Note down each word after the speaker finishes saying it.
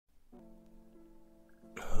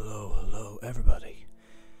everybody,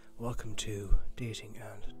 welcome to Dating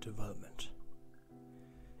and Development.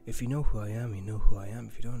 If you know who I am, you know who I am.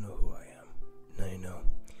 If you don't know who I am, now you know.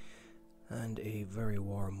 And a very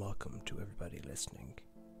warm welcome to everybody listening.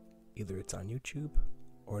 Either it's on YouTube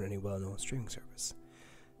or on any well-known streaming service.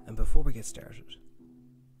 And before we get started,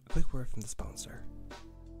 a quick word from the sponsor.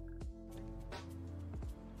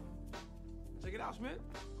 Check it out, Schmidt.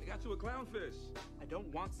 I got you a clownfish. I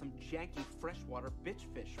don't want some janky freshwater bitch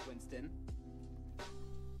fish, Winston.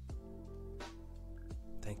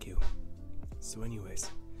 Thank you. So anyways,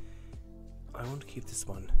 I want to keep this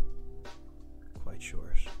one quite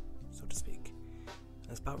short, so to speak.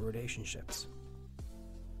 It's about relationships.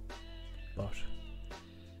 But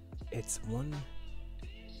it's one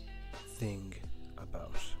thing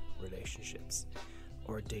about relationships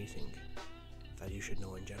or dating that you should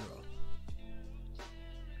know in general.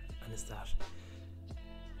 And it's that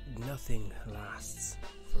nothing lasts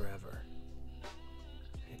forever.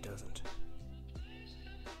 It doesn't.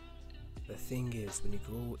 The thing is, when you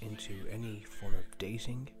go into any form of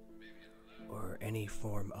dating or any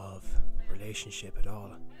form of relationship at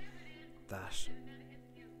all, that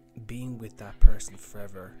being with that person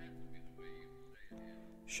forever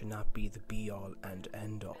should not be the be-all and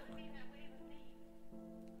end-all.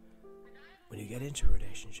 When you get into a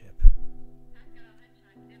relationship,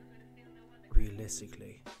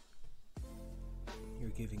 realistically,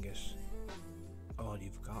 you're giving it all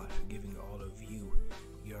you've got, you're giving all of you,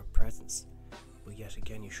 your presence. But yet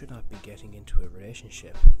again, you should not be getting into a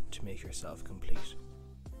relationship to make yourself complete.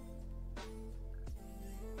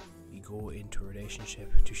 You go into a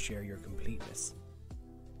relationship to share your completeness.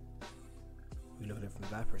 We look at it from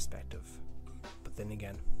that perspective. But then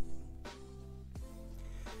again,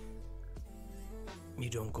 you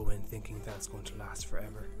don't go in thinking that's going to last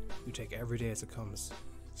forever. You take every day as it comes,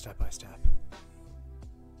 step by step.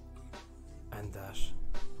 And that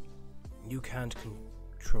you can't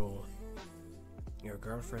control your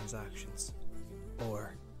girlfriend's actions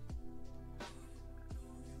or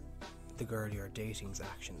the girl you're dating's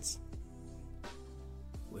actions.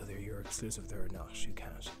 Whether you're exclusive with her or not, you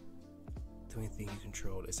can't. The only thing you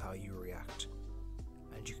control is how you react,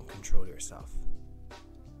 and you can control yourself.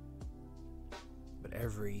 But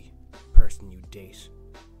every person you date,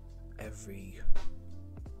 every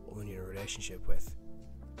woman you're in a relationship with,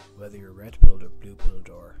 whether you're red pilled or blue pilled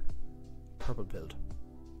or purple pilled,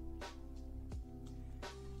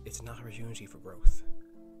 it's an opportunity for growth.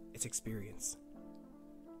 It's experience.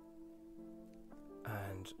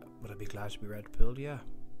 And would I be glad to be red pilled? Yeah,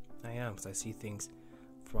 I am, because I see things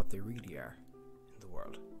for what they really are in the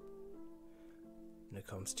world. When it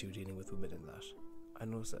comes to dealing with women in that, I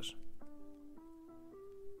notice it.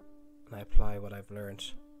 And I apply what I've learned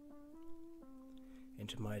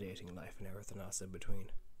into my dating life and everything else in between.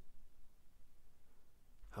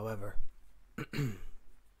 However,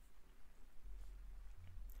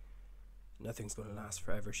 nothing's going to last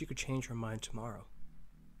forever. She could change her mind tomorrow.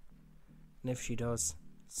 And if she does,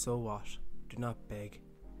 so what? Do not beg,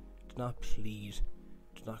 do not plead,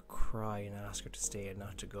 do not cry and ask her to stay and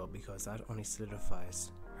not to go, because that only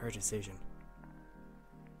solidifies her decision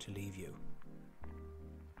to leave you.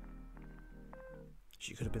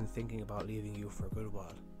 She could have been thinking about leaving you for a good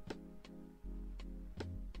while.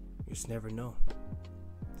 You just never know.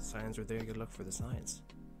 The signs are there, you gotta look for the signs.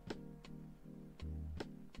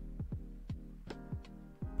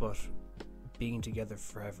 But being together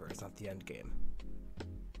forever is not the end game.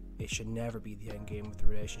 It should never be the end game with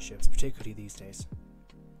relationships, particularly these days,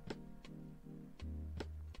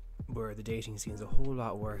 where the dating scene is a whole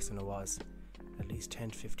lot worse than it was at least 10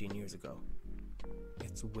 to 15 years ago.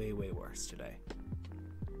 It's way worse today,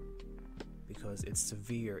 because it's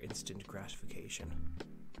severe instant gratification.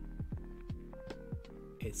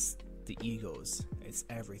 It's the egos, it's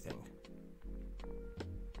everything.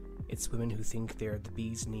 It's women who think they're the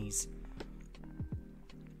bee's knees,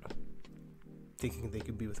 thinking they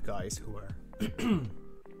can be with guys who are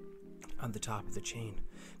on the top of the chain.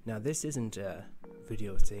 Now, this isn't a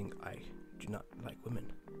video saying I do not like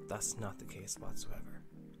women. That's not the case whatsoever.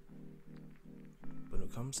 But when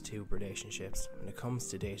it comes to relationships, when it comes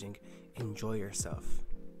to dating, enjoy yourself.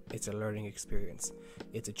 It's a learning experience.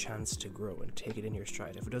 It's a chance to grow and take it in your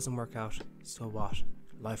stride. If it doesn't work out, so what?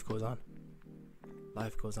 Life goes on.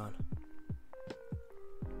 Life goes on.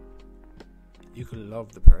 You could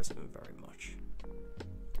love the person very much.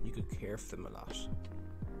 You could care for them a lot.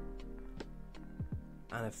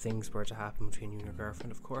 And if things were to happen between you and your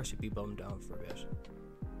girlfriend, of course you'd be bummed down for a bit.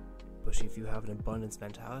 But if you have an abundance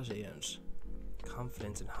mentality and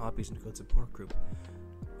confidence and hobbies and a good support group,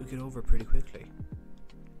 you get over it pretty quickly.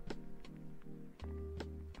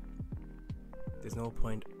 There's no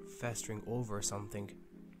point festering over something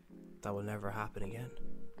that will never happen again.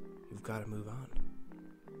 You've got to move on.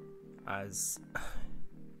 As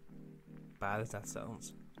bad as that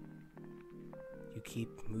sounds, you keep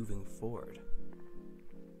moving forward.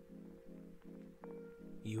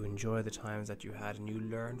 You enjoy the times that you had and you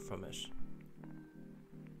learn from it.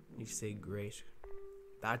 You say, great,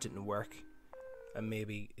 that didn't work. And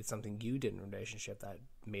maybe it's something you did in a relationship that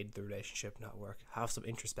made the relationship not work. Have some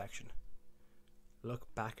introspection.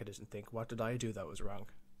 Look back at it and think, what did I do that was wrong?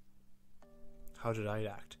 How did I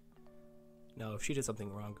act? Now, if she did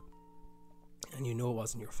something wrong and you know it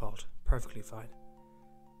wasn't your fault, perfectly fine.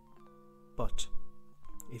 But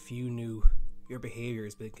if you knew your behavior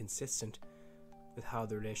has been consistent with how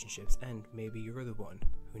the relationships end, maybe you're the one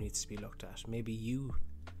who needs to be looked at. Maybe you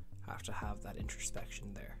have to have that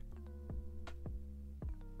introspection there.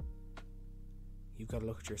 You've got to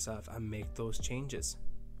look at yourself and make those changes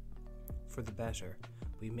for the better.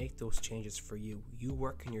 We make those changes for you. You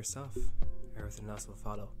work on yourself, everything else will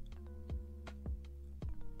follow.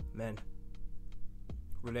 Men,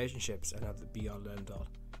 relationships are not the be all and end all.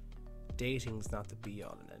 Dating's not the be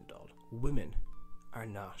all and end all. Women are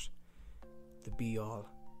not the be all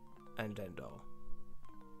and end all.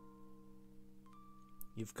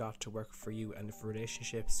 You've got to work for you, and if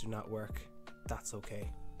relationships do not work, that's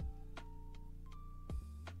okay.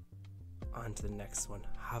 On to the next one.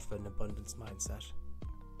 Have an abundance mindset.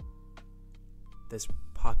 This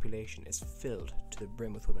population is filled to the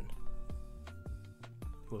brim with women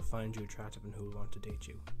who will find you attractive and who will want to date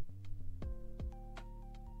you.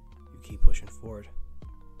 You keep pushing forward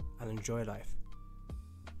and enjoy life.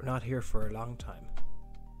 We're not here for a long time.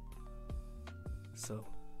 So,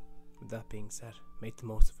 with that being said, make the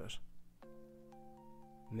most of it.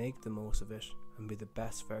 Make the most of it and be the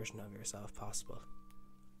best version of yourself possible.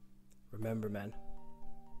 Remember, men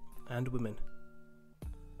and women,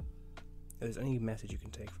 if there's any message you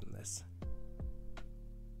can take from this,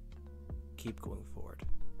 keep going forward.